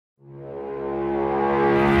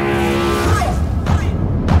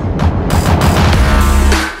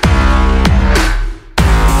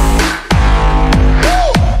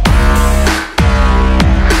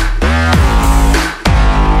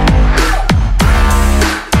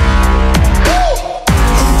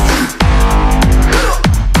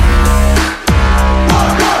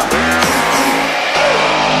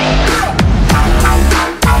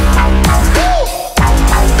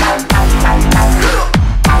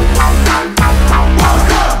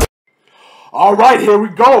All right, here we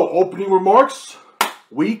go. Opening remarks.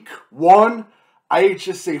 Week 1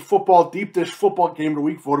 IHSA football deep dish football game of the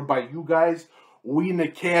week voted by you guys. Wheaton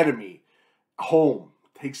Academy home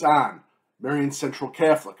takes on Marian Central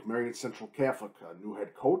Catholic. Marian Central Catholic, new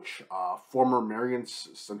head coach, former Marian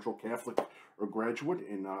Central Catholic graduate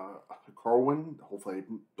in Carwin. Hopefully I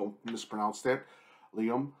don't mispronounce that.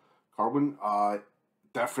 Liam Carwin.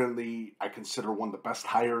 Definitely, I consider one of the best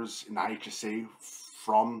hires in IHSA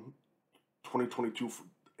from 2022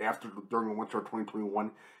 during the winter of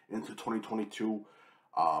 2021 into 2022.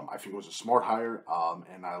 I think it was a smart hire,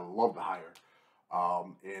 and I love the hire.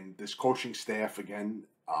 And this coaching staff again,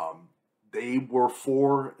 they were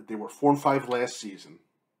 4-5 last season.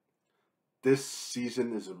 This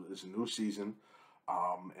season is a new season,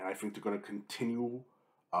 and I think they're going to continue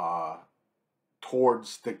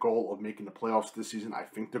towards the goal of making the playoffs this season. I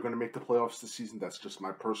think they're going to make the playoffs this season. That's just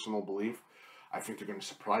my personal belief. I think they're going to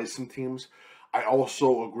surprise some teams. I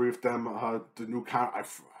also agree with them. The new I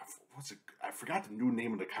forgot the new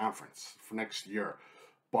name of the conference for next year,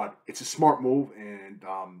 but it's a smart move, and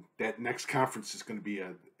that next conference is going to be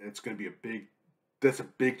a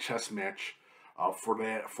big chess match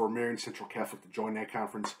for Marian Central Catholic to join that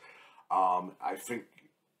conference. I think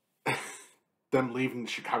them leaving the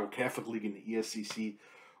Chicago Catholic League in the ESCC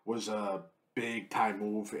was a big time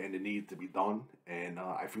move, and it needed to be done. And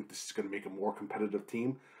I think this is going to make a more competitive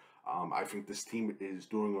team. I think this team is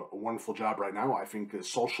doing a wonderful job right now. I think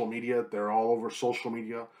social media, they're all over social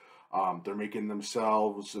media. They're making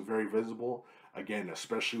themselves very visible. Again,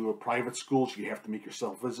 especially with private schools, you have to make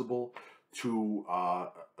yourself visible to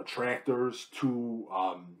attractors, to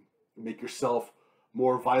make yourself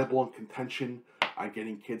more viable in contention on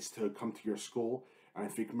getting kids to come to your school. And I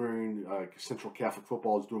think Marian Central Catholic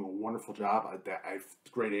football is doing a wonderful job. I've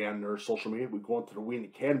great A on their social media. We go into the Wheaton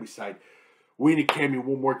Academy side. Wheaton Academy,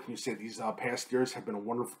 what more can you say? These past years have been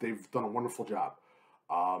they've done a wonderful job.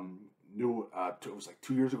 It was like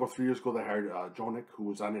 3 years ago, they hired Jonick, who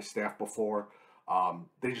was on his staff before.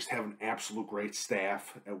 They just have an absolute great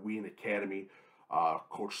staff at Wheaton Academy.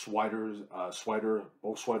 Coach Swider,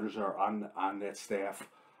 both Swiders are on that staff.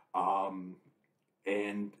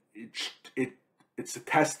 And it's a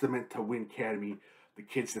testament to Wheaton Academy, the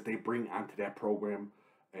kids that they bring onto that program.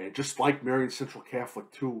 And just like Marian Central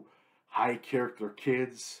Catholic too, high character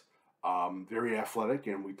kids, very athletic.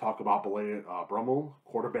 And we talk about Brummel,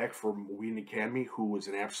 quarterback from Wheaton Academy, who is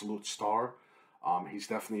an absolute star. He's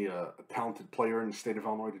definitely a talented player in the state of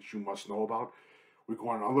Illinois that you must know about. We go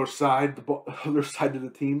on the other side of the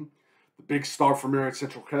team. The big star for Marian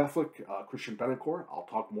Central Catholic, Christian Betancourt. I'll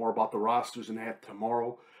talk more about the rosters and that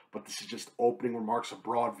tomorrow, but this is just opening remarks, a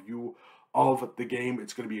broad view of the game.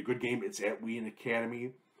 It's going to be a good game. It's at Wheaton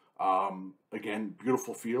Academy. Again,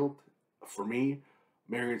 beautiful field. For me,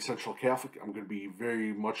 Marian Central Catholic, I'm going to be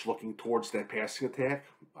very much looking towards that passing attack.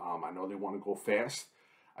 I know they want to go fast.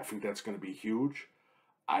 I think that's going to be huge.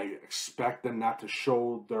 I expect them not to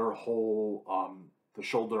show their whole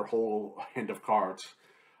hand of cards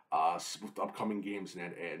with upcoming games,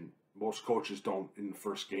 and most coaches don't in the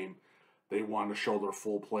first game. They want to show their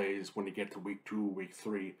full plays when they get to week 2, week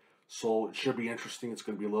 3. So it should be interesting. It's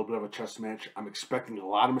going to be a little bit of a chess match. I'm expecting a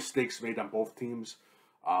lot of mistakes made on both teams.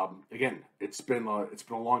 Again, it's been a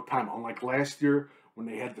long time. Unlike last year when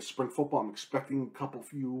they had the spring football, I'm expecting a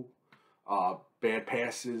few bad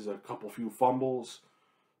passes, few fumbles,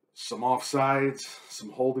 some offsides,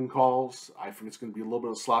 some holding calls. I think it's going to be a little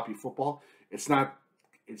bit of sloppy football. It's not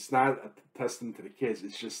a testament to the kids.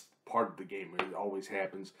 It's just part of the game. It always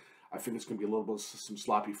happens. I think it's going to be a little bit of some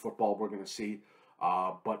sloppy football we're going to see.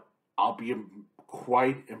 But I'll be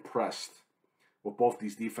quite impressed with both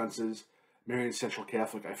these defenses. Marian Central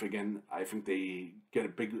Catholic, I think they get a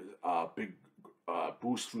big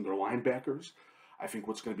boost from their linebackers. I think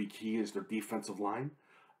what's going to be key is their defensive line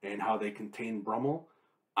and how they contain Brummel.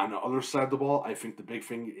 On the other side of the ball, I think the big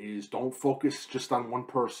thing is don't focus just on one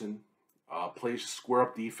person. Play square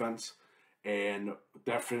up defense, and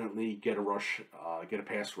definitely get a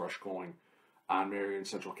pass rush going on Marian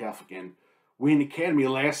Central Catholic. And Wheaton Academy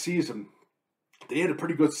last season, they had a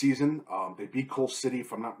pretty good season. They beat Cole City,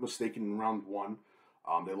 if I'm not mistaken, in round 1.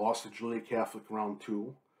 They lost to Julia Catholic in round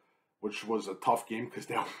 2, which was a tough game because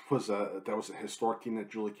that was a historic team that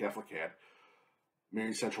Julia Catholic had.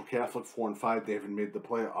 Marian Central Catholic 4-5. They haven't made the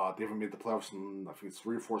playoffs in I think it's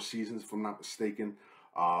 3 or 4 seasons, if I'm not mistaken.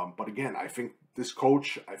 But again, I think this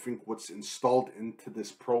coach, what's installed into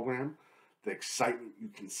this program, the excitement you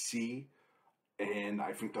can see, and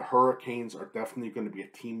I think the Hurricanes are definitely going to be a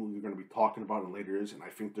team who you're going to be talking about in later years, and I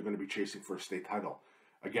think they're going to be chasing for a state title.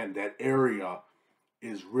 Again, that area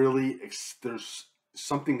is really,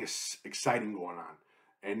 something is exciting going on,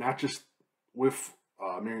 and not just with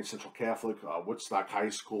Marian Central Catholic, Woodstock High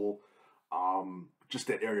School, just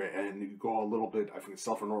that area, and you go a little bit. I think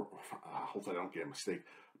Sulphur North. Hopefully, I don't get a mistake,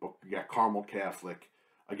 but you got Carmel Catholic.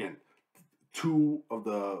 Again, two of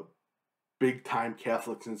the big time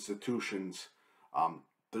Catholic institutions.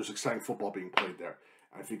 There's exciting football being played there.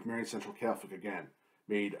 I think Marian Central Catholic again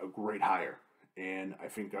made a great hire. And I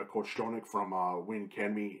think Coach Stronik from Wheaton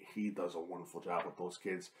Academy, he does a wonderful job with those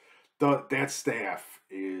kids. That staff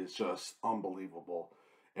is just unbelievable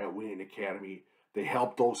at Wheaton Academy. They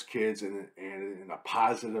help those kids in a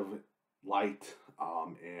positive light.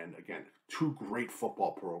 And again, two great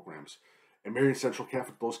football programs. And Marian Central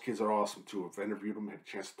Catholic, those kids are awesome too. I've interviewed them, had a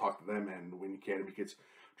chance to talk to them, and the Wheaton Academy kids,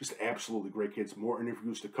 just absolutely great kids. More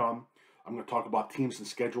interviews to come. I'm going to talk about teams and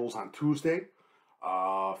schedules on Tuesday.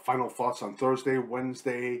 Final thoughts on Thursday,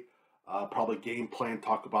 Wednesday, probably game plan,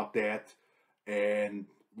 talk about that, and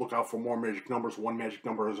look out for more magic numbers. One magic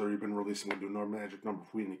number has already been released. I'm going to do another magic number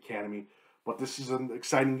for Wheaton Academy. But this is an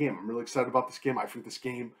exciting game. I'm really excited about this game. I think this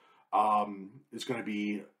game is going to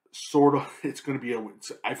be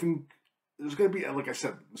I think there's going to be, like I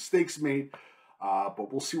said, mistakes made,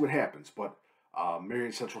 but we'll see what happens. But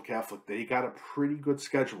Marian Central Catholic, they got a pretty good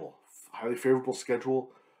schedule, highly favorable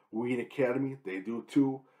schedule. Wheaton Academy, they do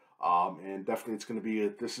too. And definitely it's going to be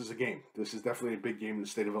this is a game. This is definitely a big game in the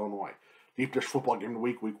state of Illinois. Deep Dish Football Game of the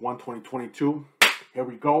Week, Week 1, 2022. Here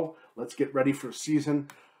we go. Let's get ready for the season.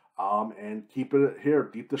 And keep it here,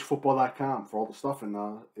 deepdishfootball.com for all the stuff.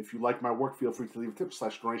 And if you like my work, feel free to leave a tip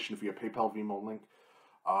 / donation via PayPal, Venmo link.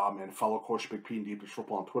 And follow Coach Big Pete and Deep Dish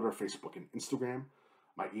Football on Twitter, Facebook, and Instagram.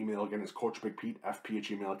 My email again is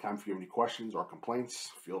coachbigpete@fp@gmail.com. If you have any questions or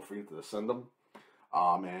complaints, feel free to send them.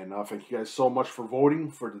 And thank you guys so much for voting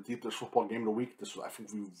for the Deep Dish Football Game of the Week. I think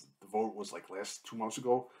the vote was like last 2 months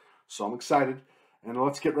ago, so I'm excited. And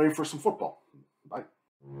let's get ready for some football. Bye.